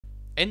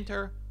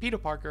Enter Peter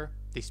Parker,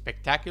 the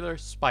Spectacular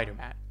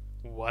Spider-Man.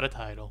 What a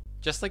title.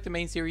 Just like the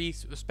main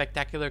series,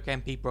 Spectacular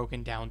can be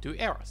broken down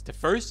to eras. The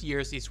first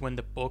years is when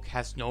the book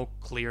has no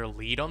clear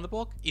lead on the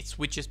book. It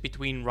switches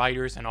between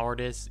writers and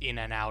artists in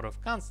and out of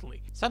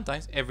constantly,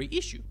 sometimes every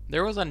issue.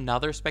 There was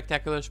another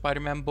Spectacular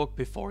Spider-Man book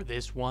before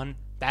this one.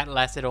 That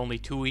lasted only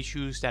 2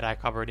 issues that I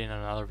covered in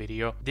another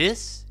video.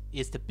 This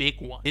is the big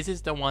one. This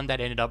is the one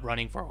that ended up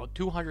running for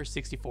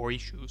 264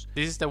 issues.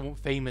 This is the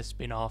famous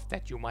spin-off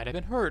that you might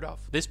have heard of.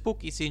 This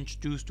book is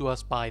introduced to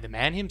us by the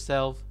man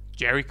himself,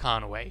 Jerry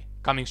Conway.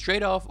 Coming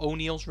straight off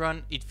O'Neill's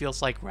run, it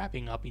feels like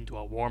wrapping up into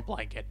a warm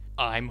blanket.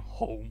 I'm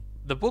home.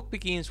 The book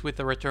begins with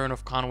the return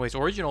of Conway's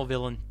original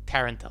villain,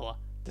 Tarantella.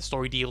 The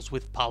story deals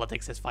with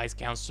politics as Vice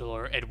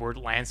Chancellor Edward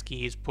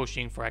Lansky is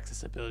pushing for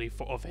accessibility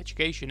of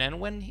education,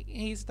 and when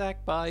he's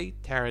attacked by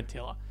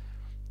Tarantella.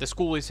 The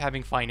school is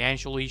having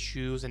financial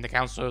issues, and the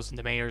councilors and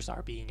the mayors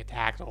are being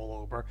attacked all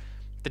over.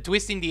 The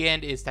twist in the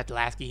end is that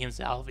Lasky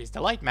himself is the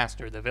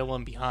Lightmaster, the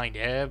villain behind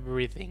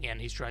everything, and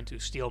he's trying to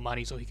steal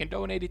money so he can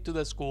donate it to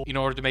the school in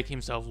order to make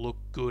himself look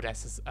good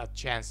as a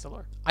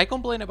chancellor. I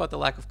complain about the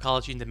lack of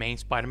college in the main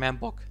Spider-Man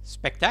book.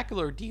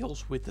 Spectacular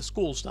deals with the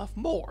school stuff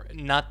more.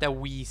 Not that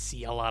we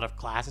see a lot of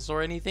classes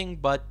or anything,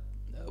 but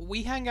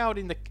we hang out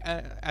in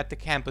at the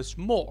campus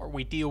more.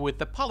 We deal with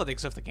the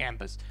politics of the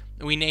campus.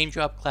 We name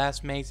drop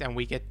classmates and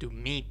we get to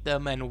meet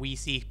them, and we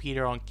see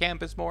Peter on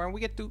campus more, and we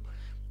get to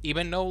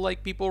even know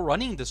like people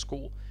running the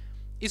school.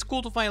 It's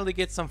cool to finally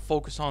get some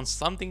focus on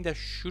something that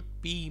should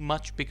be a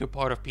much bigger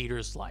part of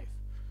Peter's life.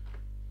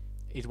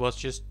 It was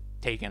just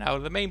taken out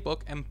of the main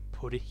book and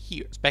put it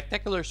here.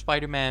 Spectacular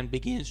Spider-Man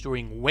begins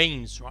during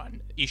Wayne's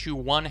run. Issue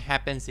 1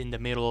 happens in the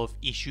middle of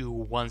issue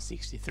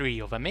 163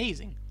 of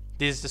Amazing.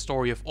 This is the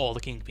story of all the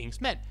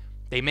Kingpins met.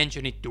 They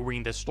mention it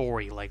during the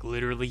story, like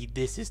literally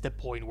this is the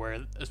point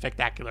where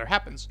Spectacular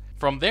happens.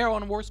 From there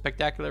onwards,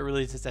 Spectacular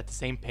releases at the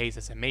same pace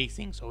as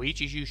Amazing, so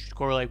each issue should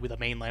correlate with a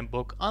mainline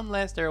book,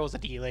 unless there was a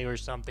delay or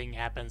something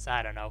happens,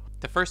 I don't know.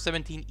 The first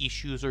 17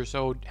 issues or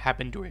so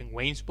happen during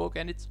Wayne's book,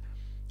 and it's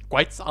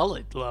quite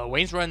solid.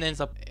 Wayne's run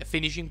ends up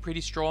finishing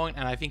pretty strong,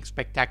 and I think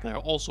Spectacular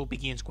also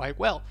begins quite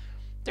well.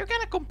 They're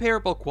kind of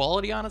comparable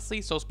quality,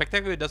 honestly, so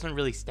Spectacular doesn't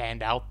really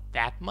stand out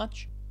that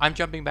much. I'm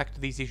jumping back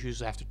to these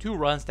issues after 2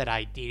 runs that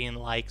I didn't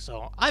like,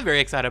 so I'm very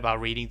excited about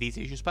reading these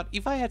issues, but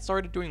if I had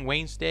started doing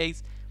Wayne's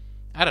days,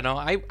 I don't know,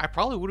 I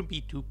probably wouldn't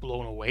be too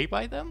blown away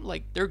by them.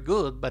 Like, they're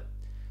good, but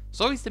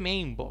so is the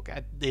main book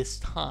at this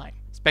time.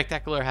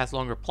 Spectacular has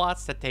longer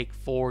plots that take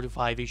 4 to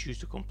 5 issues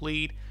to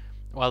complete,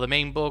 while the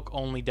main book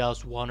only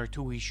does 1 or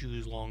 2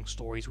 issues long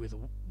stories with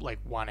like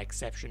 1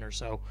 exception or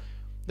so.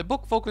 The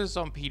book focuses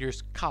on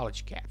Peter's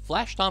college cap.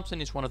 Flash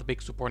Thompson is one of the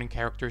big supporting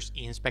characters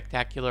in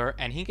Spectacular,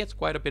 and he gets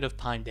quite a bit of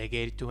time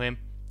dedicated to him,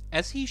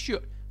 as he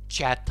should.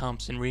 Chad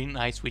Thompson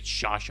reunites with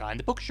Shasha, and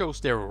the book shows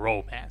their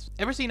romance.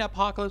 Ever seen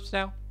Apocalypse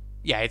Now?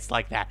 Yeah, it's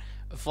like that.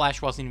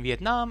 Flash was in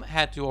Vietnam,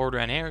 had to order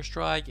an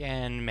airstrike,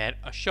 and met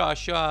a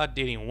Shasha,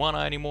 didn't want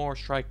to anymore,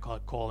 strike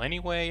call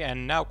anyway,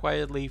 and now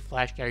quietly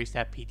Flash carries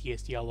that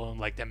PTSD alone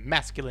like the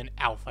masculine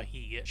alpha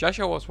he is.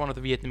 Shasha was one of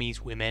the Vietnamese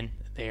women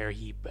there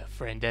he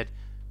befriended.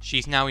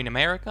 She's now in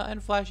America,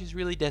 and Flash is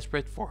really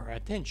desperate for her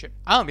attention.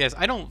 I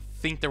don't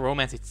think the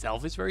romance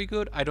itself is very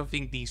good. I don't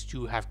think these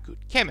two have good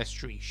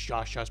chemistry.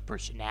 Shasha's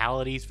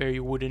personality is very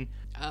wooden.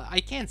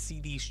 I can't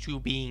see these two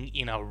being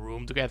in a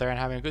room together and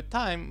having a good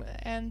time,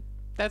 and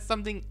that's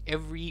something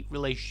every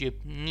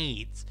relationship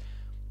needs.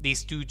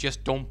 These two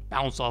just don't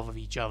bounce off of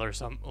each other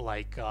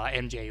like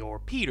MJ or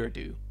Peter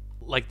do.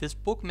 Like, this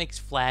book makes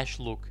Flash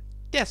look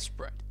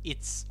desperate.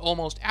 It's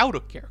almost out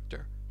of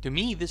character. To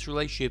me, this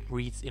relationship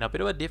reads in a bit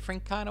of a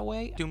different kind of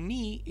way. To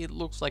me, it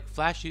looks like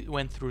Flash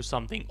went through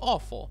something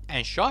awful,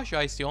 and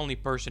Shasha is the only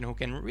person who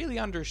can really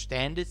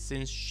understand it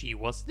since she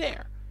was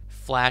there.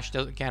 Flash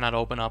cannot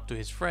open up to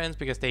his friends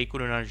because they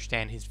couldn't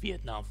understand his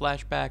Vietnam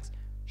flashbacks.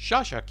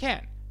 Shasha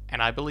can,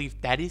 and I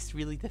believe that is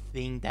really the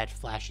thing that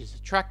Flash is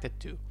attracted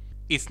to.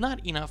 It's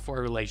not enough for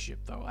a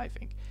relationship though, I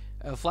think.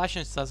 Flash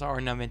and Shasha are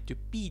not meant to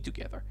be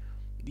together.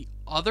 The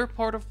other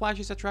part of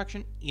Flash's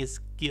attraction is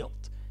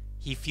guilt.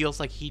 He feels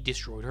like he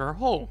destroyed her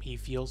home. He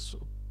feels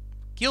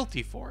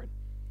guilty for it.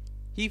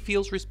 He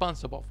feels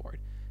responsible for it.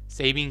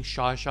 Saving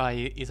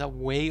Shasha is a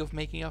way of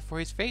making up for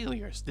his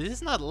failures. This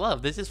is not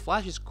love. This is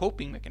Flash's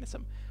coping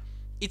mechanism.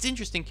 It's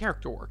interesting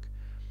character work.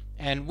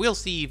 And we'll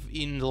see if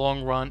in the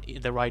long run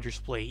the writers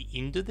play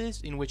into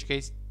this, in which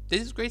case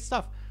this is great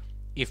stuff.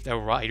 If the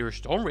writers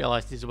don't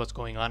realize this is what's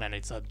going on and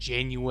it's a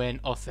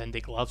genuine,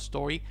 authentic love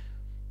story,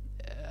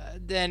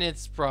 then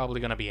it's probably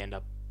going to end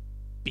up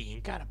being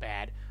kind of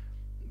bad.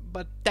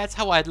 But that's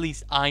how at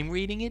least I'm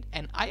reading it,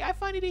 and I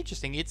find it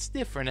interesting. It's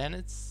different, and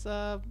it's,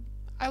 I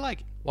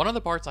like it. One of the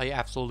parts I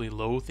absolutely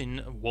loathe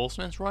in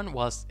Wolfman's run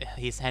was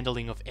his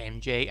handling of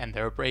MJ and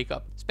their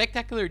breakup.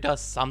 Spectacular does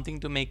something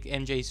to make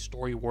MJ's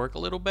story work a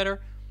little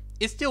better.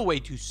 It's still way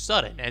too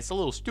sudden, and it's a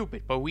little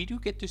stupid, but we do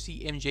get to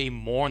see MJ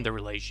mourn the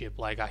relationship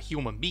like a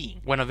human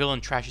being. When a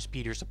villain trashes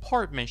Peter's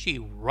apartment, she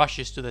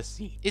rushes to the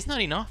scene. It's not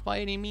enough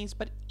by any means,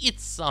 but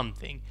it's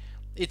something.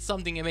 It's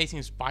something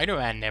Amazing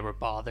Spider-Man never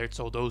bothered,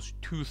 so those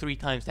 2-3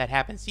 times that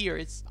happens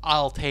here,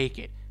 I'll take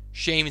it.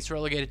 Shame it's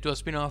relegated to a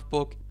spin-off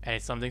book, and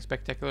it's something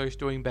Spectacular is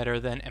doing better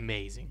than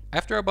Amazing.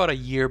 After about a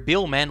year,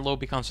 Bill Mantlo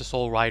becomes the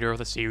sole writer of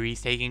the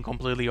series, taking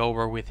completely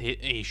over with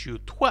issue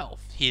 12.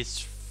 His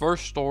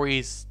first story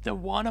is the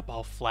one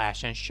about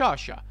Flash and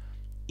Shasha.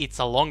 It's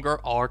a longer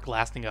arc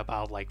lasting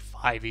about like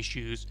 5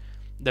 issues.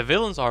 The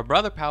villains are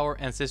Brother Power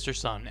and Sister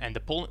Sun, and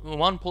the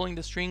one pulling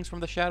the strings from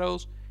the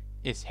shadows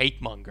is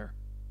Hate Monger.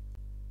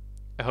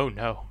 Oh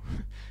no.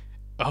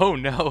 Oh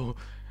no.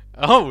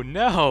 Oh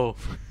no.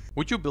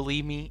 Would you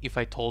believe me if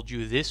I told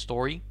you this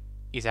story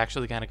is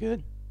actually kind of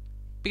good?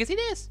 Because it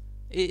is.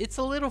 It's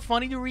a little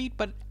funny to read,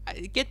 but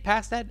get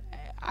past that.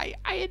 I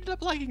ended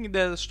up liking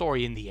the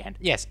story in the end.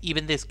 Yes,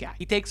 even this guy.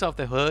 He takes off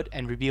the hood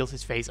and reveals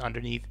his face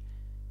underneath.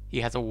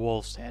 He has a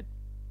wolf's head.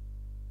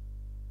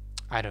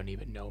 I don't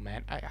even know,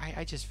 man.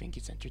 I just think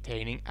it's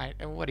entertaining.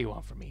 What do you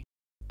want from me?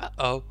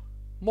 Uh-oh.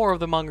 More of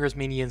the Monger's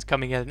minions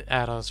coming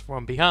at us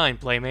from behind,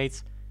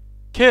 playmates.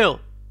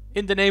 Kill!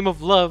 In the name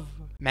of love!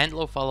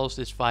 Mantlo follows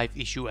this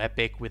 5-issue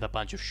epic with a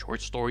bunch of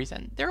short stories,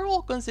 and they're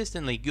all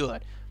consistently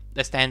good.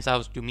 The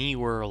standouts to me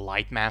were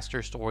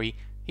Lightmaster story.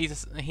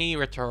 He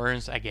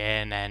returns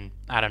again, and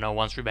I don't know,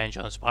 wants revenge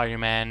on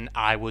Spider-Man.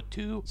 I would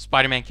too.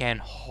 Spider-Man can't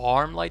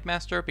harm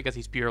Lightmaster because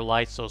he's pure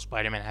light, so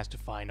Spider-Man has to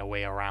find a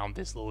way around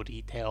this little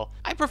detail.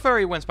 I prefer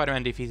it when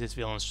Spider-Man defeats his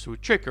villains through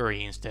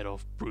trickery instead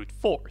of brute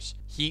force.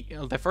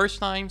 The first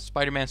time,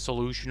 Spider-Man's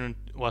solution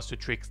was to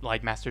trick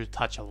Lightmaster to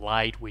touch a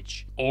light,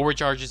 which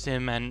overcharges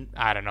him, and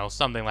I don't know,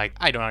 something like,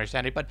 I don't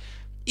understand it, but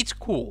it's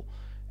cool.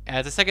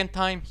 The second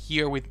time,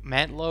 here with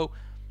Mantlo,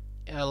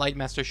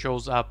 Lightmaster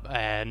shows up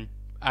and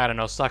I don't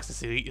know, sucks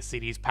the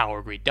city's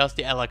power grid, does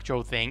the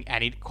electro thing,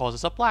 and it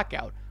causes a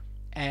blackout.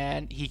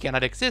 And he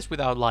cannot exist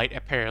without light,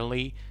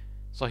 apparently,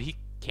 so he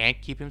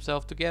can't keep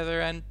himself together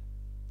and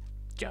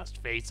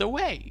just fades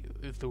away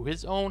through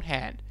his own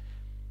hand.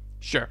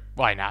 Sure,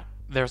 why not?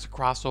 There's a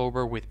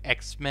crossover with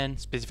X-Men,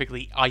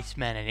 specifically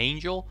Iceman and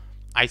Angel.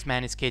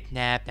 Iceman is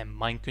kidnapped and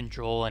mind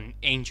control, and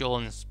Angel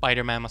and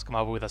Spider-Man must come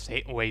up with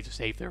a way to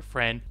save their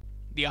friend.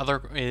 The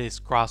other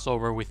is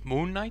crossover with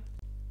Moon Knight.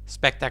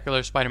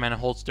 Spectacular Spider-Man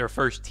holds their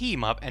first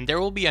team up, and there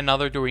will be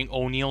another during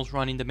O'Neill's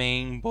run in the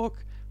main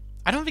book.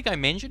 I don't think I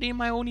mentioned it in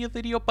my O'Neill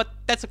video, but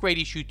that's a great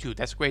issue too.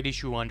 That's a great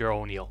issue under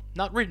O'Neill.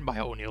 Not written by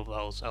O'Neill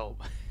though, so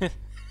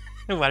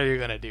what are you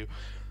gonna do?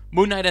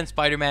 Moon Knight and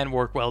Spider-Man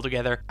work well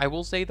together. I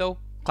will say though,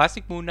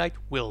 classic Moon Knight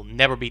will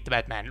never beat the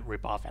Batman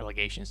ripoff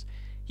allegations.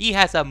 He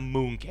has a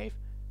moon cave.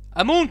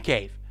 A moon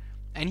cave!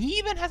 And he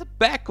even has a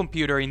back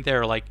computer in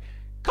there, like,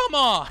 come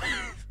on!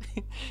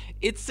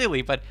 It's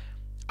silly, but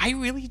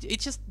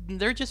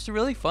they're just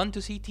really fun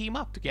to see team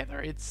up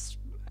together.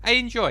 I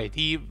enjoy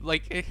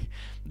it.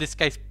 This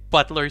guy's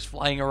butler is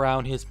flying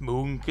around his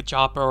moon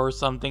chopper or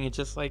something. It's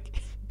just like,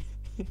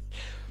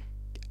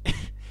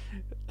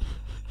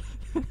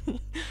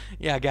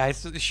 yeah,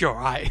 guys,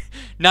 sure,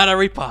 not a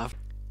ripoff.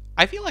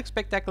 I feel like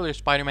Spectacular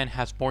Spider-Man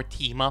has more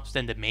team-ups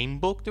than the main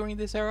book during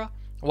this era.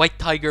 White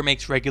Tiger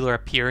makes regular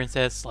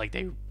appearances, like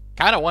they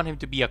kind of want him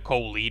to be a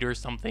co-lead or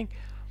something.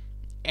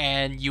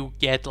 And you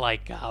get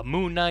like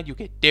Moon Knight, you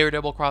get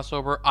Daredevil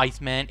crossover,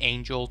 Iceman,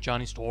 Angel,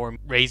 Johnny Storm,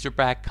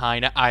 Razorback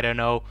kinda, I don't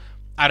know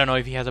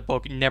if he has a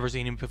book, never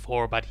seen him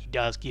before, but he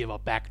does give a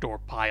backdoor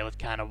pilot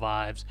kind of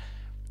vibes.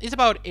 It's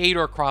about 8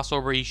 or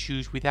crossover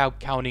issues without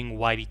counting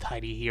Whitey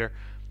Tidy here.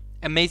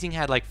 Amazing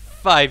had like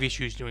 5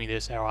 issues during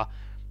this era,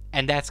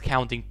 and that's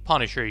counting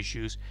Punisher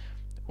issues,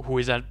 who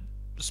is a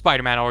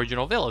Spider-Man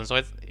original villain, so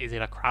is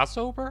it a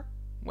crossover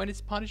when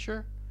it's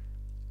Punisher?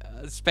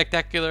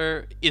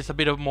 Spectacular is a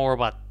bit of more of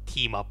a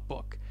team-up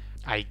book.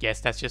 I guess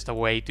that's just a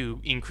way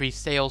to increase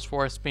sales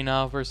for a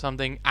spin-off or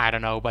something. I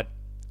don't know, but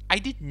I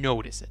did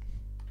notice it.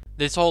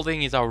 This whole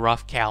thing is a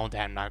rough count,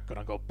 and I'm not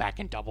gonna go back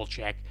and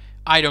double-check.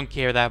 I don't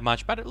care that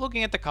much, but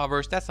looking at the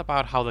covers, that's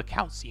about how the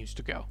count seems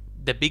to go.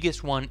 The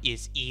biggest one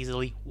is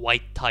easily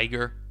White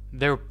Tiger.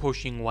 They're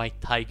pushing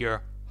White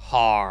Tiger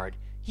hard.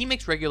 He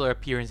makes regular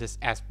appearances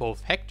as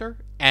both Hector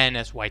and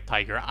as White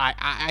Tiger.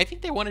 I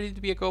think they wanted it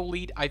to be a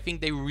co-lead. I think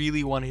they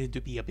really wanted it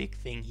to be a big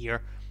thing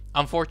here.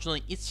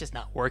 Unfortunately, it's just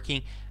not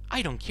working.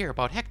 I don't care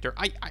about Hector.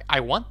 I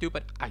want to,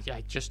 but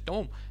I just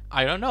don't.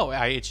 I don't know.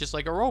 It's just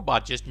like a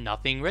robot, just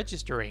nothing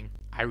registering.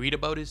 I read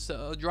about his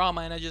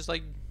drama and I just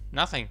like,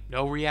 nothing.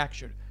 No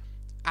reaction.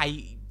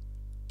 I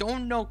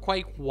don't know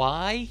quite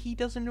why he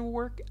doesn't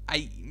work.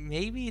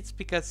 Maybe it's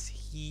because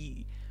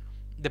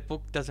the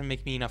book doesn't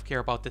make me enough care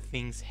about the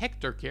things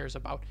Hector cares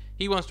about.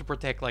 He wants to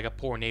protect like a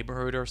poor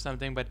neighborhood or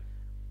something, but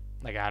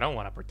like I don't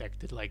want to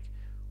protect it. Like,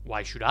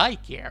 why should I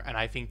care? And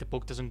I think the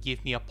book doesn't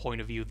give me a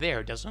point of view there.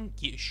 It doesn't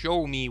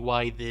show me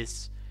why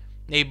this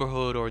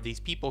neighborhood or these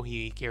people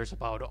he cares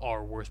about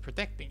are worth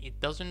protecting. It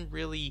doesn't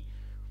really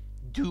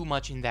do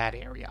much in that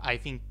area. I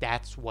think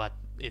that's what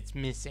it's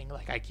missing.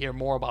 Like, I care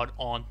more about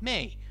Aunt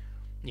May.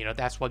 You know,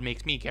 that's what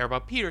makes me care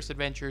about Peter's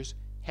adventures.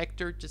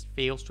 Hector just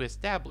fails to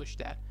establish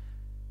that.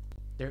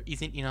 There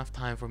isn't enough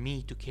time for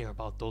me to care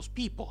about those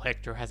people.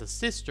 Hector has a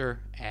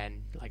sister,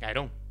 and like I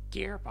don't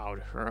care about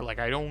her. Like,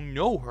 I don't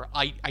know her.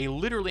 I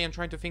literally am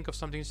trying to think of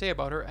something to say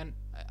about her, and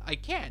I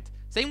can't.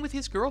 Same with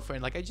his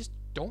girlfriend. Like, I just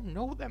don't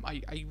know them.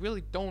 I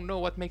really don't know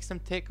what makes them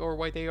tick or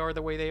why they are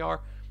the way they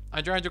are.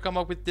 I'm trying to come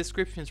up with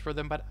descriptions for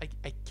them, but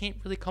I can't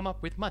really come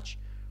up with much.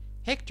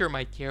 Hector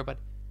might care, but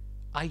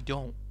I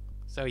don't.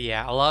 So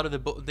yeah, a lot of the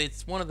book,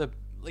 it's one of the,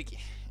 like,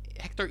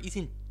 Hector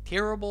isn't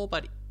terrible,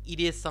 but it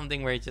is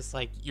something where it's just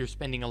like you're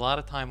spending a lot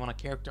of time on a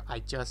character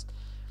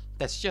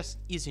that just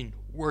isn't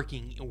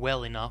working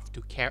well enough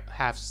to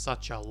have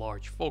such a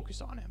large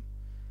focus on him.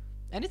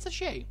 And it's a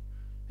shame.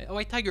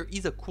 White Tiger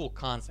is a cool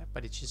concept,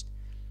 but it's just,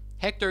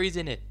 Hector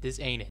isn't it. This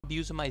ain't it.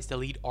 Buscema is the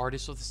lead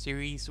artist of the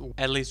series,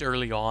 at least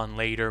early on.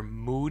 Later,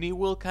 Mooney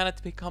will kind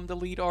of become the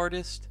lead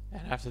artist.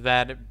 And after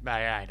that,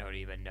 I don't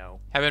even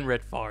know. Haven't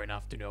read far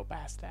enough to know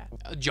past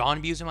that.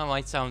 John Buscema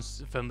might sound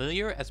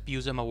familiar, as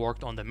Buscema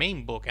worked on the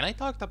main book, and I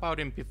talked about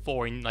him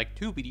before in like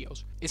 2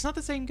 videos. It's not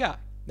the same guy.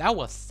 That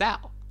was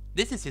Sal.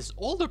 This is his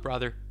older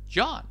brother,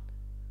 John.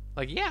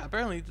 Like, yeah,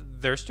 apparently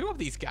there's 2 of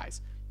these guys.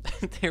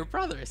 They're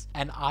brothers.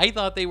 And I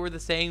thought they were the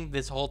same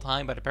this whole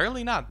time, but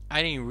apparently not.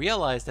 I didn't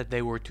realize that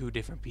they were 2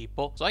 different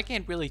people, so I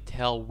can't really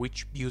tell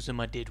which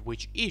Buscema did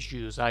which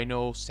issues. I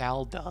know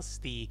Sal does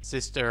the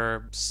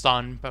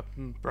sister-son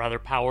brother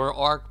power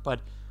arc,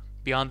 but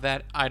beyond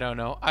that, I don't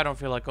know. I don't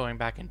feel like going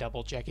back and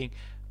double checking.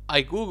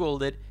 I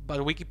googled it, but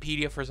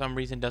Wikipedia for some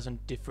reason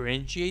doesn't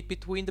differentiate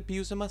between the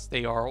Buscemas.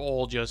 They are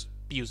all just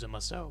Buscema,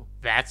 so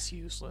that's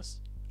useless.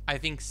 I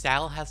think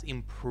Sal has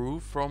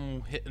improved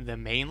from the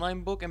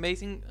mainline book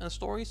Amazing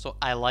Stories, so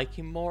I like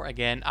him more.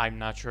 Again, I'm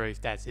not sure if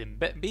that's him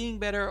being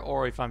better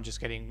or if I'm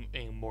just getting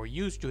more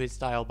used to his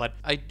style, but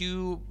I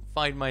do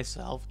find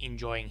myself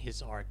enjoying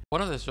his art.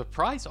 One of the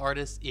surprise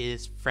artists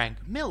is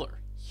Frank Miller.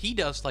 He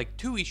does like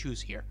 2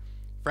 issues here.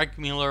 Frank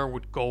Miller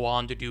would go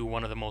on to do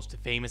one of the most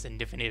famous and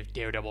definitive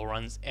Daredevil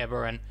runs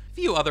ever, and a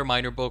few other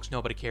minor books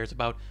nobody cares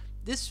about.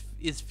 This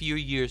is few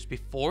years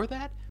before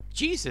that.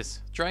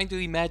 Jesus, trying to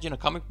imagine a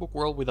comic book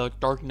world without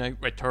Dark Knight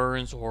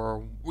Returns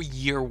or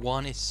Year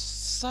One is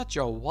such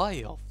a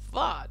wild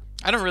thought.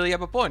 I don't really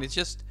have a point, it's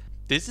just,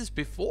 this is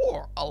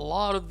before a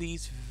lot of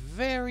these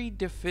very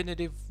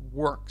definitive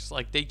works.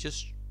 Like, they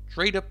just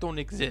straight up don't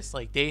exist.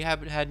 Like, they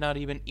had not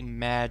even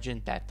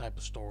imagined that type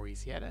of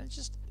stories yet. And it's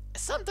just,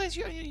 sometimes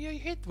you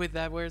hit with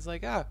that where it's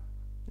like, yeah,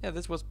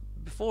 this was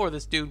before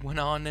this dude went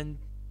on and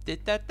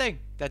did that thing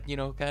that,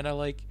 kind of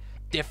like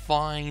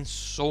defines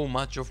so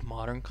much of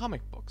modern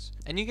comic books.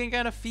 And you can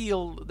kind of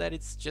feel that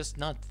it's just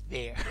not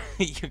there.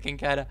 You can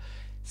kind of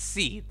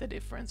see the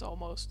difference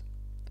almost.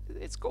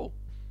 It's cool.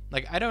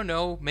 Like, I don't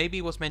know, maybe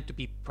it was meant to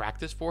be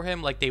practice for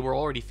him. Like, they were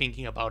already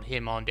thinking about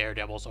him on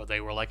Daredevil, so they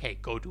were like, hey,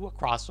 go do a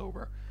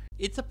crossover.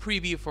 It's a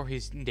preview for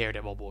his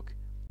Daredevil book.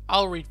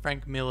 I'll read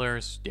Frank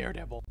Miller's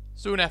Daredevil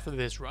soon after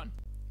this run.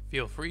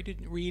 Feel free to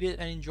read it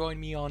and join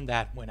me on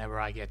that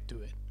whenever I get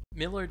to it.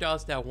 Miller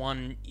does that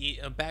one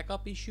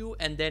backup issue,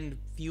 and then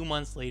a few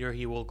months later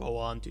he will go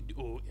on to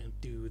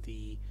do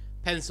the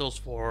pencils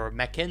for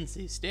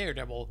Mackenzie's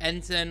Daredevil,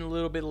 and then a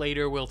little bit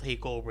later we'll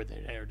take over the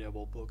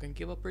Daredevil book and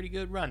give a pretty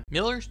good run.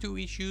 Miller's 2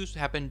 issues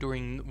happened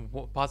during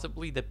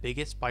possibly the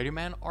biggest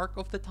Spider-Man arc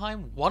of the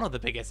time, one of the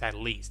biggest at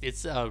least.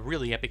 It's a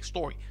really epic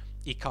story.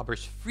 It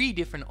covers 3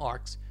 different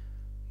arcs: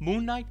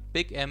 Moon Knight,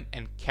 Big M,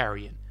 and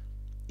Carrion.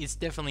 It's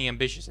definitely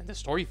ambitious, and the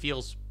story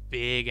feels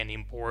big and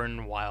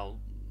important. While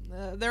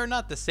they're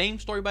not the same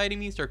story by any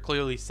means, they're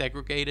clearly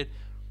segregated.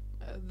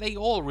 They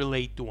all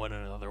relate to one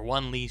another.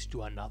 One leads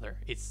to another.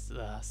 It's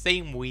the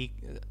same week,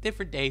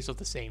 different days of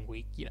the same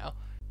week,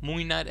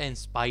 Moon Knight and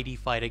Spidey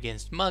fight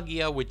against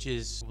Magia, which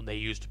is, they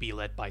used to be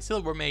led by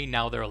Silvermane,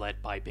 now they're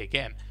led by Big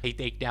M. They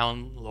take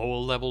down lower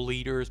level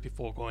leaders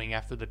before going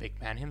after the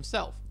big man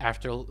himself.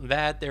 After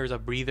that, there's a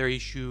breather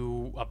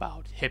issue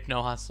about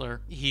Hypno Hustler.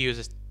 He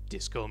uses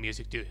disco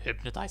music to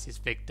hypnotize his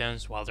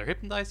victims. While they're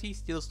hypnotized, he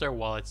steals their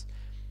wallets.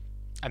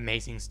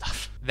 Amazing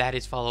stuff. That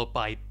is followed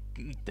by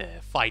the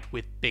fight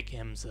with Big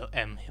M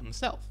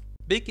himself.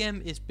 Big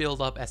M is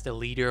built up as the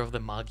leader of the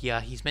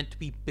Magia. He's meant to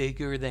be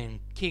bigger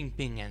than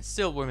Kingpin and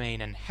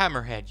Silvermane and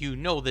Hammerhead. You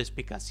know this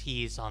because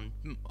he's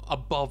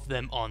above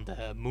them on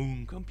the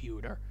moon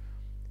computer.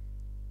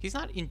 He's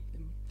not in.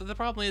 But the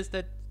problem is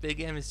that Big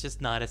M is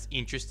just not as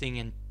interesting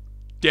and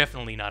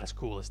definitely not as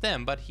cool as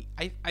them. But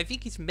I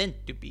think he's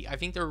meant to be. I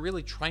think they're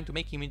really trying to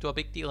make him into a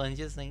big deal and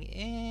just like,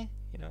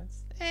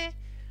 it's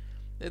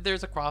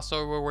There's a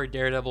crossover where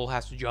Daredevil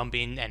has to jump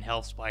in and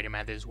help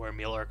Spider-Man. This is where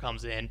Miller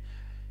comes in.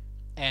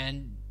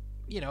 And,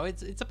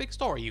 it's a big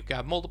story. You've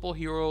got multiple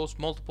heroes,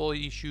 multiple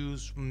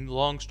issues,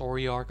 long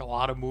story arc, a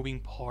lot of moving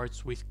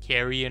parts with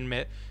Carrion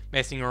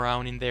messing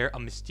around in there, a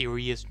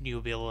mysterious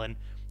new villain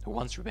who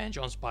wants revenge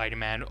on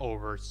Spider-Man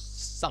over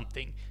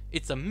something.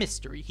 It's a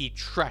mystery. He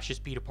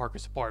trashes Peter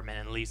Parker's apartment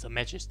and leaves a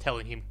message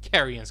telling him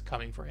Carrion's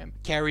coming for him.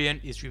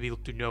 Carrion is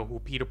revealed to know who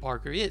Peter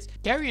Parker is.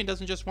 Carrion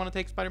doesn't just want to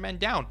take Spider-Man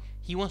down.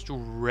 He wants to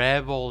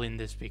revel in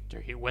this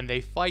victory. When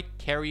they fight,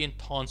 Carrion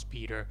taunts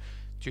Peter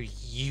to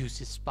use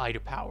his spider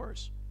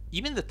powers.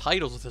 Even the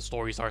titles of the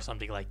stories are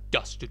something like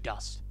Dust to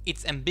Dust.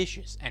 It's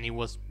ambitious, and it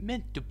was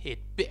meant to hit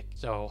big.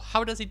 So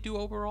how does it do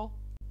overall?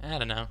 I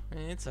don't know.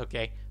 It's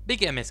okay.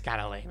 Big M is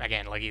kind of lame.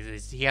 Again, like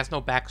he has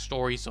no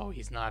backstory, so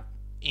he's not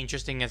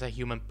interesting as a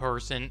human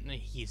person.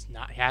 He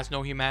has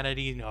no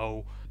humanity,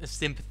 no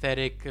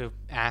sympathetic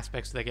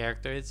aspects to the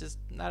character. It's just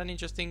not an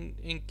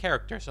interesting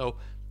character. So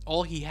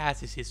all he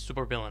has is his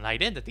supervillain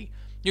identity.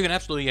 You can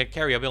absolutely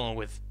carry a villain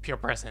with pure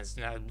presence.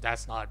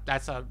 That's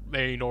a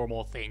very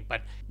normal thing,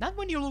 but not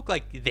when you look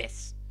like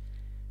this.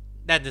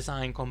 That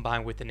design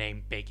combined with the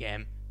name Big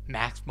M,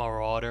 Max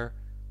Marauder.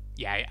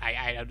 Yeah,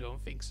 I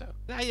don't think so.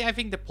 I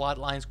think the plot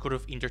lines could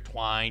have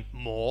intertwined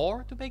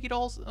more to make it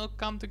all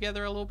come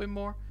together a little bit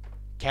more.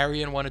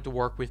 Carrion wanted to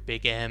work with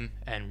Big M,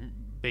 and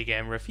Big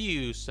M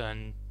refused,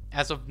 and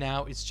as of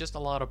now, it's just a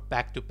lot of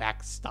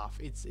back-to-back stuff.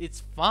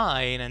 It's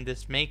fine, and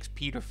this makes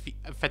Peter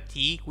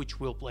fatigue, which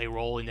will play a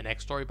role in the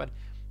next story, but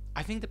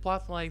I think the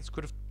plot lines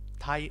could have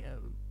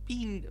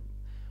been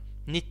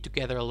knit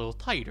together a little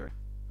tighter.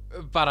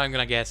 But I'm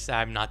gonna guess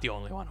I'm not the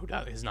only one who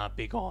is not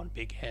big on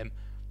Big M.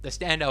 The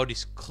standout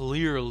is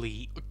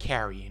clearly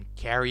Carrion.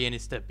 Carrion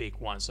is the big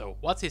one, so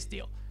what's his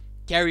deal?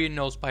 Carrion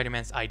knows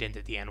Spider-Man's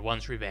identity and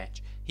wants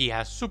revenge. He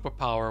has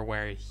superpower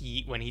where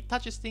when he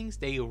touches things,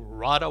 they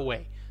rot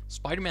away.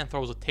 Spider-Man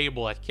throws a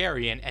table at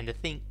Carrion and the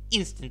thing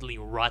instantly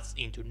rots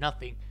into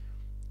nothing.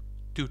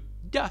 To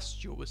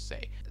dust, you would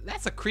say.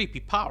 That's a creepy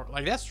power.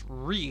 Like, that's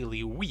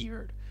really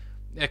weird.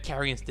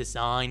 Carrion's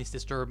design is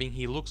disturbing.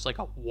 He looks like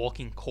a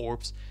walking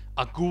corpse,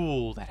 a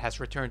ghoul that has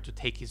returned to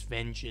take his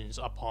vengeance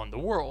upon the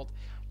world.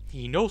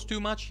 He knows too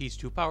much, he's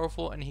too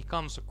powerful, and he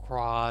comes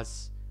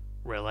across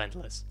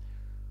relentless.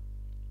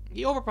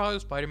 He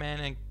overpowers Spider-Man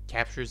and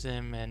captures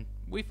him, and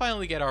we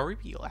finally get our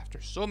reveal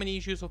after so many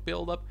issues of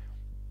build-up.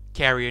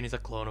 Carrion is a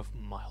clone of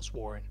Miles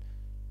Warren,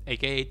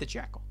 aka the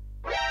Jackal.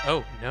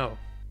 Oh no.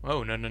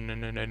 Oh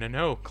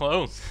no,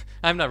 clones.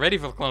 I'm not ready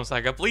for the Clone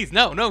Saga, please,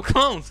 no,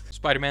 clones!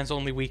 Spider-Man's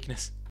only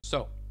weakness.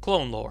 So,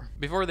 clone lore.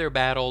 Before their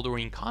battle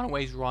during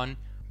Conway's run,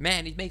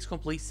 man, it makes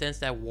complete sense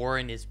that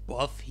Warren is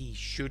buff, he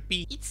should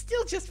be. It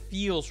still just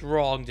feels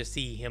wrong to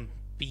see him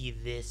be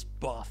this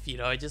buff, you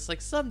know, just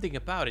like something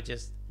about it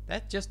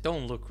that just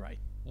don't look right.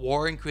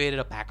 Warren created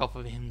a backup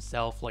of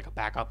himself, like a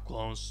backup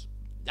clones,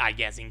 I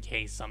guess in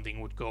case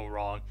something would go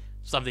wrong.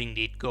 Something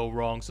did go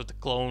wrong, so the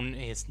clone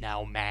is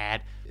now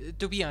mad.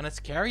 To be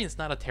honest, Carrion's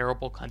not a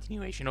terrible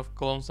continuation of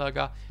Clone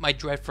Saga. My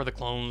dread for the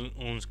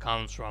clones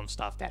comes from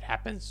stuff that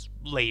happens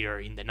later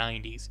in the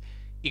 90s.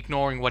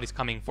 Ignoring what is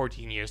coming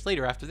 14 years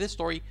later after this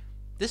story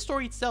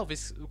itself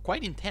is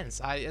quite intense.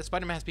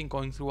 Spider-Man has been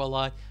going through a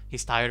lot.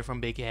 He's tired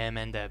from Big M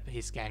and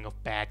his gang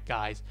of bad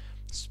guys.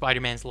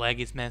 Spider-Man's leg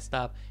is messed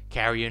up.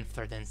 Carrion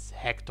threatens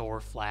Hector,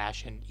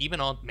 Flash, and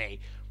even Aunt May.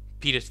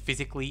 Peter's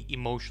physically,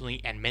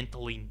 emotionally, and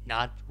mentally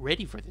not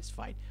ready for this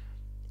fight.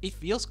 It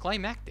feels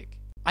climactic.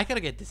 I gotta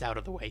get this out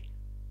of the way.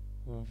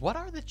 What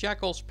are the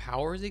Jackal's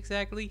powers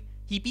exactly?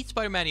 He beat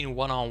Spider-Man in a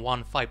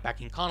one-on-one fight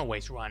back in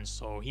Conway's run,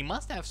 so he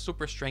must have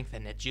super strength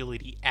and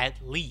agility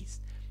at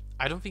least.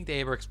 I don't think they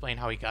ever explain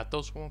how he got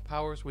those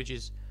powers, which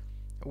is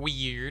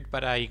weird,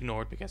 but I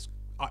ignored because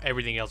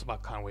everything else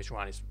about Conway's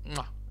run is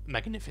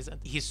magnificent.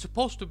 He's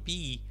supposed to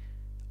be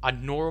a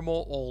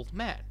normal old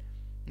man.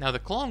 Now the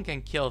clone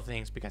can kill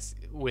things because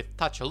with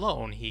touch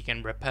alone he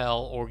can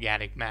repel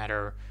organic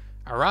matter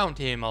around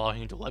him,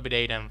 allowing him to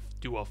levitate and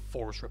do a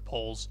force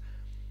repulse.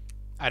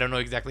 I don't know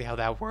exactly how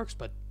that works,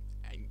 but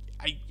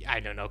I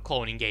don't know,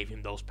 cloning gave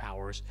him those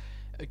powers.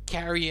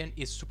 Carrion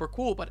is super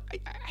cool, but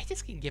I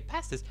just can't get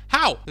past this.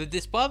 How?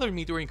 This bothered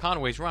me during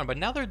Conway's run, but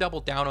now they're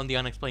doubled down on the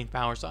unexplained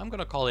powers, so I'm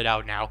gonna call it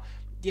out now.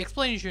 The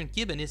explanation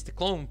given is the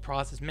clone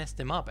process messed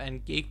him up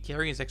and gave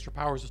Carrion's extra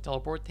powers of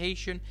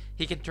teleportation.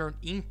 He can turn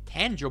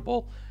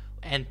intangible,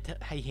 and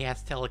he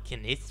has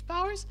telekinesis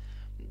powers.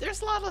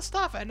 There's a lot of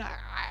stuff, and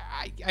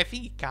I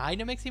think it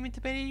kind of makes him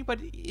intimidating, but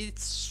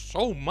it's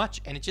so much,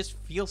 and it just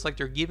feels like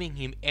they're giving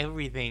him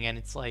everything, and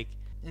it's like,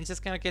 it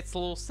just kind of gets a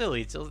little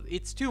silly.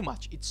 It's too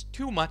much. It's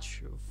too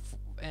much,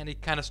 and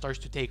it kind of starts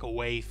to take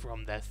away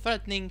from the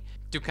threatening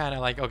to kind of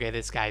like, okay,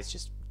 this guy's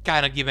just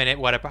kind of giving it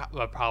whatever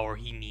power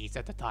he needs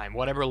at the time,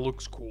 whatever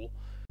looks cool.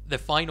 The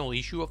final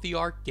issue of the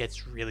arc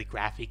gets really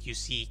graphic. You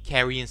see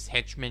Carrion's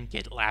henchmen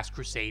get last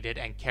crusaded,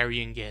 and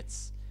Carrion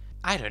gets,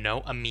 I don't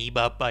know,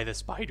 amoeba by the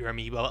spider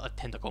amoeba, a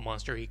tentacle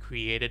monster he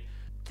created.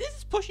 This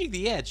is pushing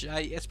the edge.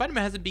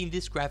 Spider-Man hasn't been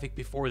this graphic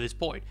before this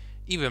point.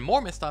 Even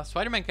more messed up,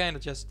 Spider-Man kind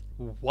of just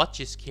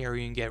watches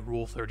Carrion get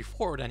Rule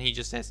 34, and he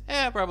just says,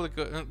 probably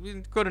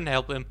couldn't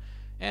help him,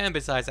 and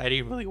besides, I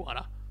didn't really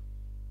wanna.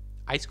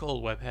 Ice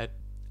Cold Webhead.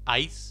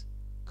 Ice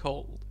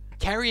cold.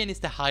 Carrion is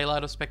the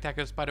highlight of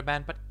Spectacular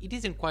Spider-Man, but it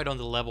isn't quite on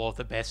the level of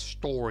the best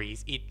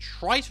stories. It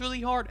tries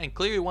really hard and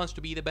clearly wants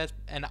to be the best,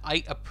 and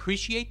I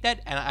appreciate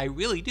that, and I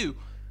really do.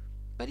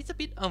 But it's a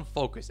bit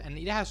unfocused, and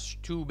it has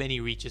too many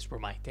reaches for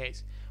my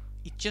taste.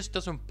 It just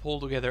doesn't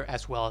pull together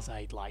as well as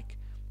I'd like.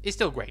 It's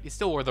still great, it's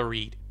still worth a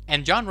read.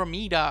 And John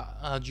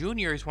Romita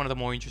Jr. is one of the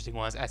more interesting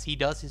ones, as he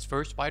does his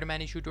first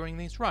Spider-Man issue during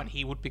this run.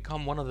 He would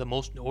become one of the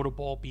most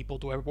notable people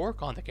to ever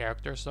work on the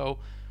character, so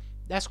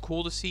that's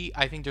cool to see.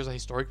 I think there's a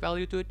historic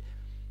value to it.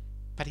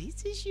 But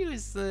his issue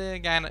is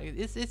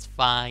it's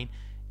fine.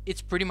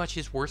 It's pretty much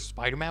his worst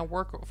Spider-Man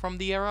work from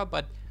the era,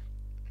 but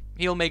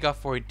he'll make up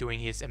for it doing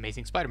his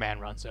Amazing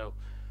Spider-Man run, so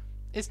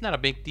it's not a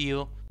big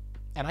deal.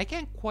 And I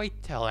can't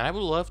quite tell, and I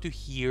would love to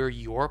hear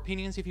your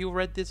opinions if you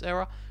read this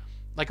era.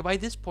 Like, by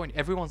this point,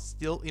 everyone's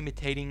still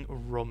imitating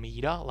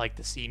Romita, like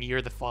the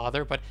senior, the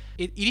father, but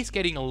it is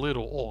getting a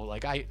little old.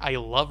 Like, I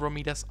love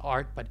Romita's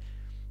art, but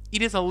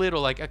it is a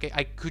little like, okay,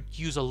 I could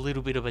use a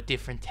little bit of a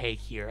different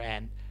take here,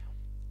 and,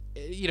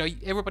 you know,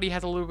 everybody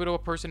has a little bit of a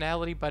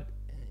personality, but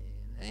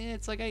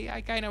it's like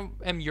I kind of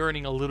am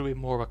yearning a little bit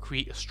more of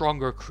a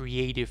stronger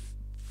creative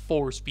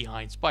force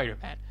behind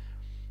Spider-Man.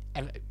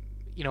 And,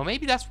 you know,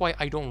 maybe that's why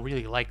I don't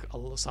really like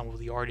some of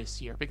the artists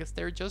here, because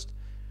they're just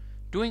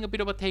doing a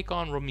bit of a take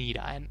on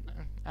Romita, and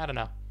I don't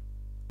know.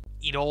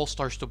 It all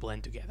starts to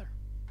blend together.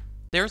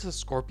 There's a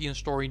Scorpion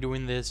story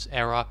during this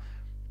era,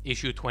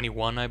 issue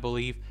 21, I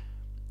believe,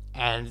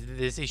 and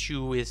this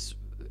issue is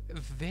a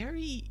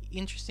very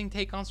interesting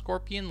take on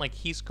Scorpion. Like,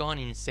 he's gone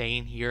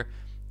insane here,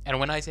 and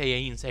when I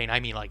say insane,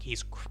 I mean like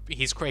he's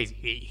crazy.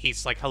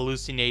 He's like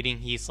hallucinating.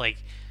 He's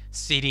like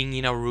sitting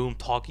in a room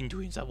talking to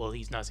himself. Well,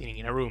 he's not sitting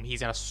in a room.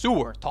 He's in a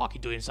sewer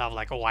talking to himself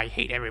like, oh, I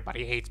hate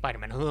everybody. I hate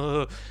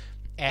Spider-Man.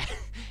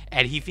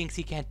 And he thinks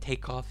he can't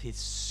take off his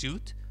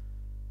suit.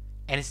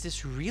 And it's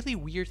this really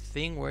weird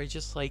thing where it's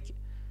just like,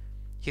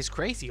 he's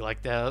crazy.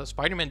 Like, the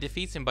Spider-Man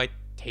defeats him by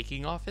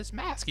taking off his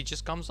mask. It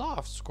just comes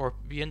off.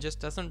 Scorpion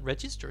just doesn't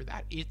register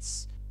that.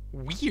 It's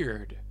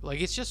weird. Like,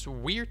 it's just a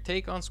weird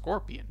take on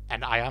Scorpion.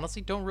 And I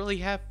honestly don't really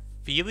have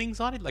feelings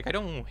on it. Like, I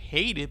don't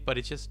hate it, but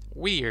it's just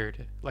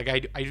weird. Like,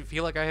 I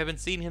feel like I haven't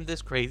seen him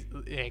this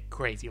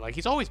crazy. Like,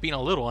 he's always been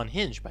a little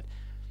unhinged, but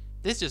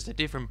this is just a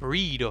different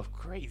breed of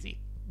crazy.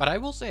 But I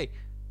will say,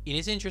 it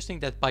is interesting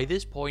that by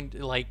this point,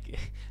 like,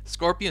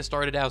 Scorpion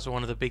started out as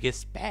one of the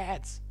biggest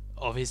bads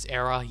of his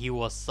era. He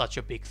was such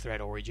a big threat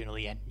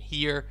originally, and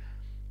here,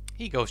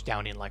 he goes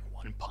down in, like,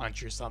 one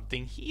punch or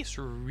something. He's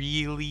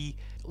really,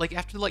 like,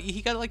 after, like,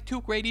 he got, like,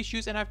 2 great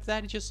issues, and after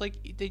that, it's just, like,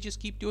 they just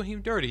keep doing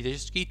him dirty. They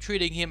just keep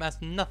treating him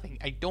as nothing.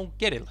 I don't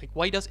get it. Like,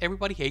 why does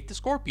everybody hate the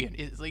Scorpion?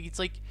 It's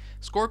like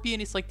Scorpion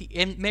is, like,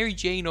 the Mary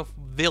Jane of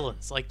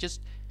villains. Like,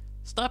 just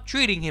stop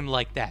treating him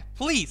like that.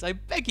 Please, I'm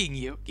begging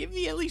you. Give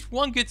me at least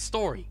one good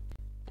story.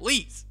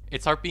 Please.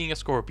 It's hard being a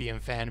Scorpion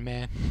fan,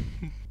 man.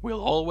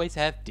 We'll always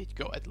have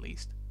Ditko, at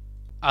least.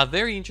 A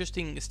very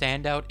interesting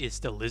standout is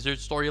the Lizard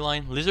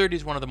storyline. Lizard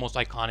is one of the most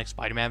iconic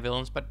Spider-Man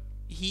villains, but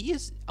he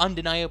is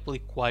undeniably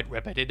quite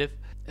repetitive.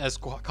 As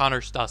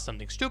Connors does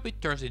something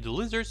stupid, turns into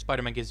Lizard,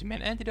 Spider-Man gives him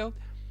an antidote.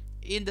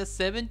 In the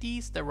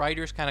 70s, the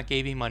writers kind of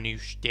gave him a new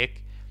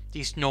shtick.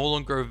 He's no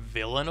longer a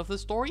villain of the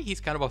story, he's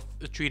kind of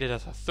treated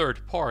as a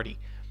third party.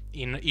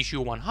 In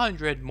issue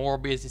 100,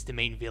 Morbius is the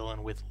main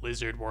villain, with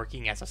Lizard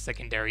working as a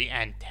secondary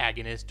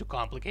antagonist to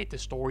complicate the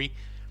story.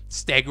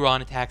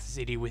 Stegron attacks the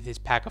city with his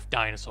pack of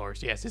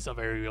dinosaurs. Yes, it's a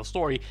very real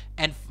story.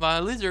 And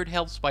Lizard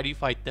helps Spidey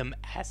fight them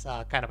as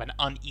a kind of an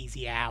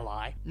uneasy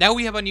ally. Now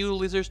we have a new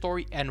Lizard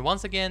story, and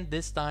once again,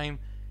 this time,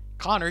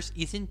 Connors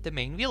isn't the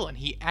main villain.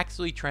 He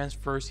actually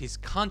transfers his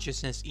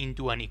consciousness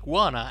into an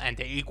iguana, and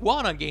the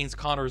iguana gains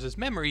Connors'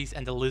 memories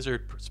and the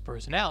Lizard's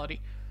personality.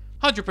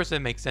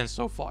 100% makes sense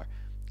so far.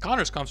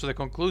 Connors comes to the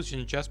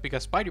conclusion just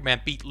because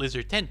Spider-Man beat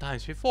Lizard 10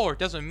 times before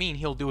doesn't mean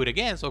he'll do it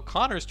again, so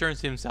Connors turns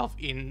himself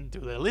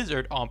into the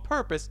Lizard on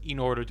purpose in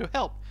order to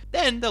help.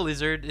 Then the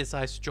Lizard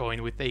decides to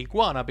join with the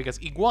iguana because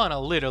iguana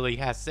literally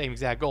has the same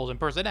exact goals and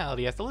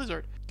personality as the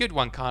Lizard. Good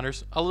one,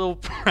 Connors. A little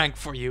prank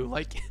for you.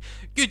 Like,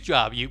 good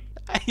job, you.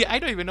 I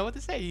don't even know what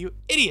to say, you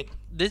idiot.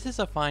 This is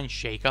a fine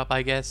shakeup,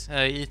 I guess.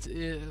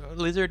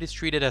 Lizard is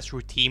treated as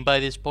routine by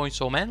this point,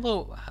 so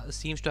Manlo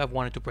seems to have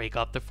wanted to break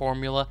up the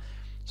formula.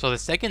 So the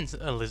second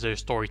Lizard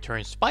story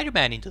turns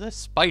Spider-Man into the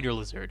Spider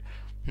Lizard.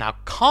 Now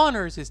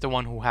Connors is the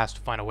one who has to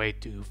find a way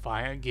to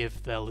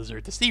give the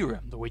Lizard the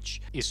serum,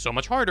 which is so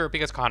much harder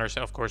because Connors,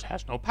 of course,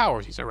 has no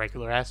powers. He's a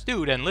regular-ass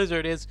dude, and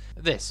Lizard is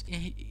this.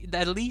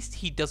 At least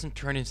he doesn't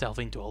turn himself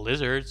into a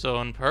lizard, so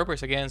on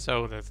purpose again,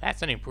 so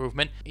that's an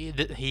improvement.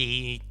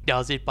 He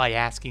does it by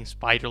asking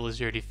Spider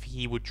Lizard if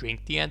he would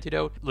drink the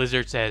antidote.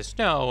 Lizard says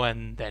no,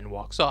 and then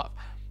walks off.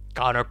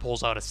 Connor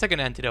pulls out a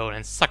second antidote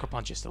and sucker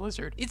punches the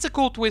Lizard. It's a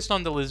cool twist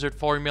on the Lizard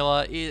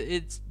formula.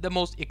 It's the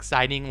most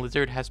exciting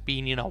Lizard has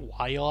been in a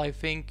while, I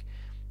think.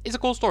 It's a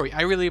cool story.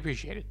 I really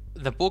appreciate it.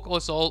 The book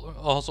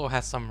also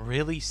has some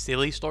really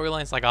silly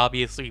storylines, like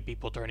obviously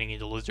people turning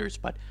into lizards,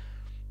 but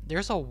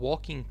there's a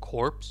walking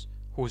corpse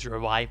who's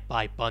revived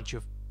by a bunch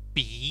of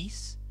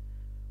bees.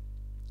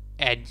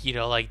 And, you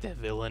know, like, the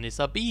villain is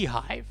a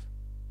beehive.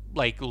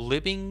 Like,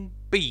 living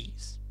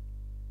bees.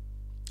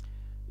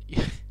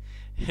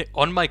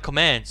 On my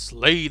command,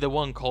 slay the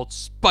one called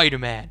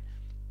Spider-Man.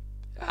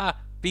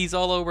 Bees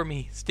all over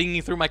me,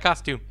 stinging through my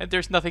costume, and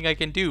there's nothing I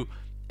can do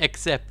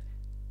except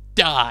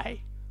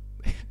die.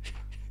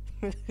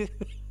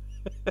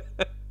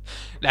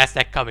 That's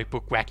that comic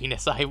book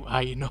wackiness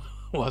I know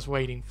was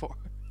waiting for.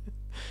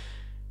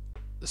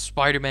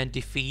 Spider-Man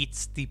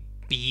defeats the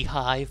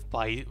beehive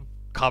by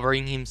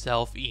covering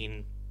himself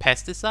in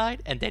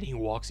pesticide, and then he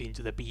walks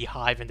into the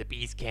beehive and the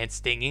bees can't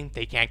sting him.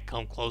 They can't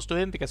come close to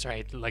him because,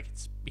 right, like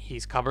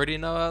he's covered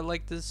in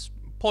like this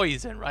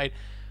poison, right?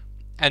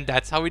 And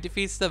that's how he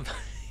defeats them.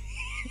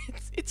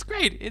 It's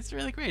great. It's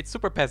really great.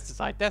 Super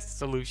pesticide. That's the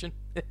solution.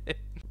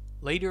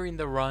 Later in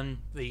the run,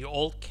 the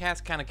old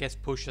cast kind of gets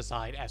pushed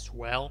aside as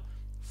well.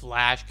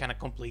 Flash kind of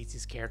completes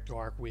his character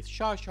arc with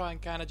Shasha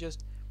and kind of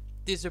just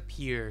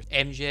disappears.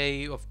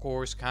 MJ, of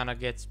course, kind of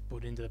gets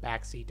put into the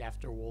backseat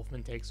after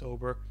Wolfman takes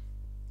over.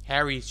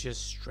 Harry's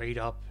just straight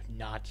up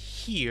not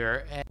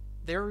here, and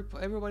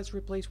everybody's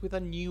replaced with a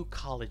new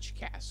college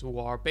cast who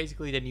are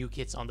basically the new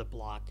kids on the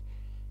block,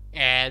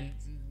 and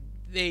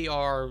they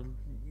are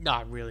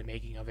not really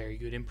making a very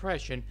good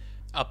impression.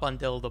 Up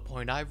until the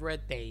point I've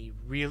read,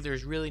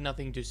 there's really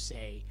nothing to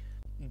say.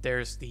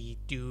 There's the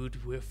dude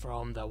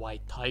from the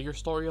White Tiger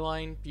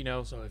storyline, you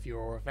know, so if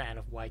you're a fan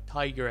of White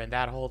Tiger and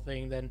that whole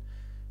thing, then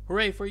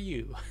hooray for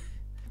you.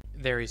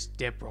 There is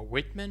Deborah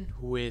Whitman,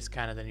 who is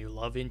kind of the new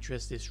love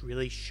interest, this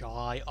really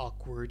shy,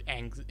 awkward,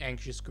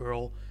 anxious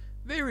girl.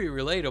 Very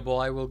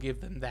relatable, I will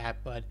give them that,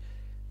 but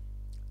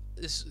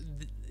this,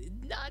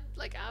 not,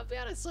 like, I'll be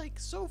honest, like,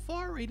 so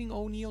far, reading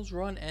O'Neill's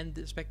run and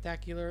the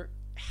Spectacular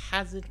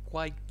hasn't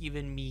quite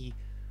given me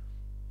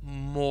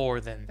more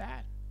than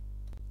that.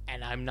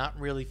 And I'm not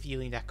really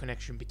feeling that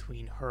connection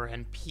between her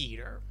and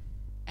Peter.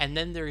 And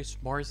then there is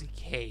Marcy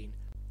Kane,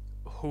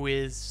 who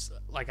is,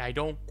 like, I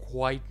don't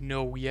quite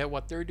know yet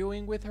what they're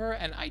doing with her,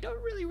 and I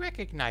don't really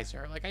recognize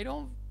her. Like, I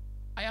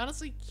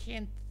honestly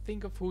can't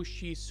think of who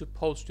she's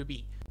supposed to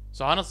be.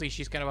 So honestly,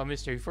 she's kind of a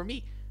mystery for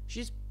me.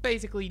 She's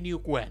basically New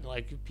Gwen.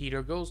 Like,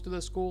 Peter goes to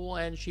the school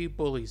and she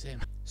bullies him.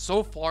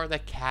 So far, the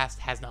cast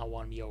has not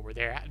won me over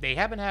there. They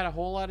haven't had a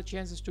whole lot of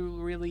chances to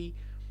really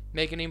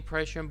make an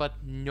impression, but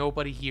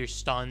nobody here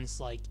stuns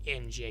like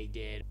MJ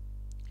did.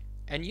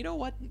 And you know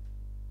what?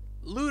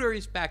 Luthor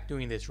is back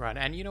doing this run,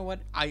 and you know what?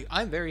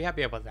 I'm very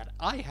happy about that.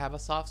 I have a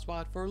soft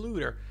spot for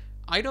Luthor.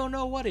 I don't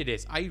know what it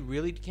is. I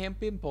really can't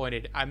pinpoint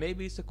it.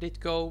 Maybe it's the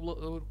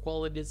Ditko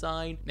quality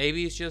design.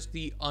 Maybe it's just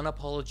the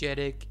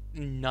unapologetic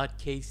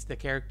nutcase the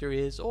character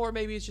is. Or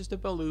maybe it's just a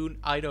balloon.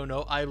 I don't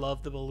know. I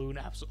love the balloon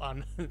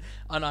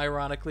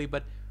unironically,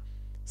 but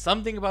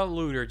something about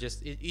Luthor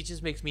it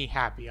just makes me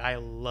happy. I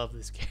love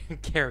this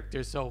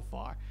character so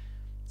far.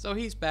 So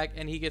he's back,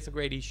 and he gets a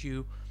great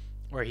issue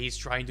where he's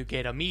trying to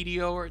get a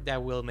meteor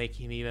that will make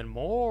him even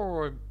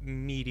more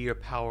meteor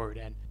powered,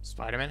 and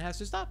Spider-Man has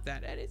to stop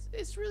that, and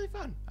it's really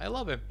fun. I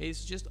love him.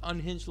 He's just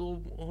unhinged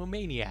little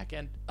maniac,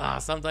 and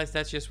sometimes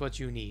that's just what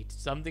you need.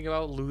 Something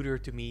about Luthor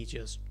to me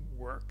just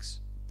works.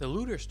 The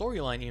Luthor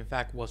storyline, in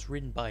fact, was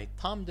written by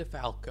Tom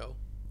DeFalco.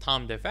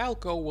 Tom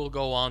DeFalco will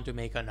go on to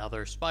make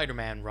another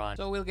Spider-Man run,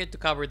 so we'll get to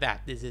cover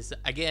that. This is,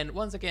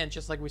 once again,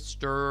 just like with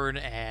Stern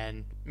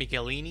and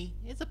Michelini,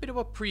 it's a bit of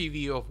a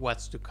preview of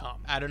what's to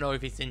come. I don't know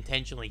if it's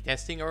intentionally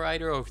testing a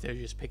writer or if they're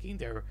just picking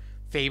their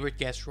favorite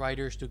guest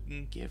writers to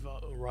give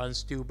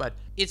runs to, but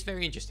it's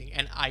very interesting.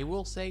 And I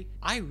will say,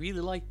 I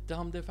really like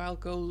Tom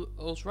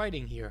DeFalco's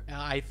writing here.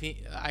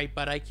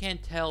 But I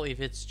can't tell if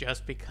it's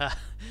just because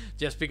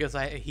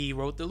he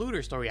wrote the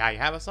Luthor story. I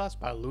have a soft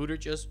spot. Luthor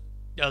just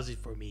does it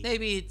for me.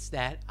 Maybe it's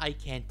that, I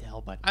can't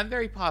tell, but I'm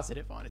very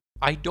positive on it.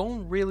 I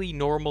don't really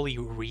normally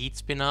read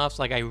spin-offs.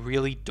 Like, I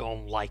really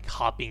don't like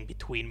hopping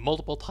between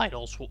multiple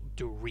titles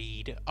to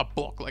read a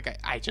book. Like,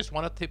 I just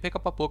wanted to pick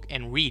up a book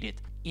and read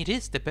it. It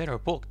is the better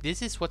book.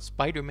 This is what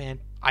Spider-Man,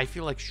 I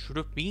feel like, should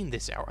have been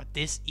this era.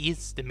 This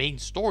is the main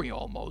story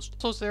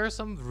almost. So there are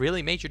some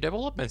really major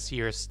developments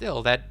here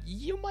still that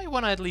you might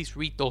want to at least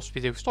read those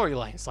specific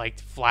storylines, like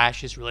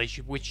Flash's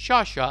relationship with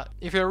Shasha.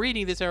 If you're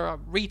reading this era,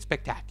 read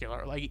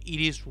Spectacular. Like,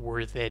 it is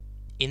worth it.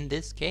 In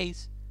this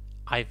case,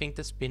 I think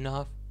the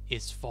spin-off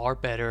is far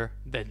better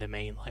than the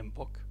mainline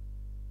book.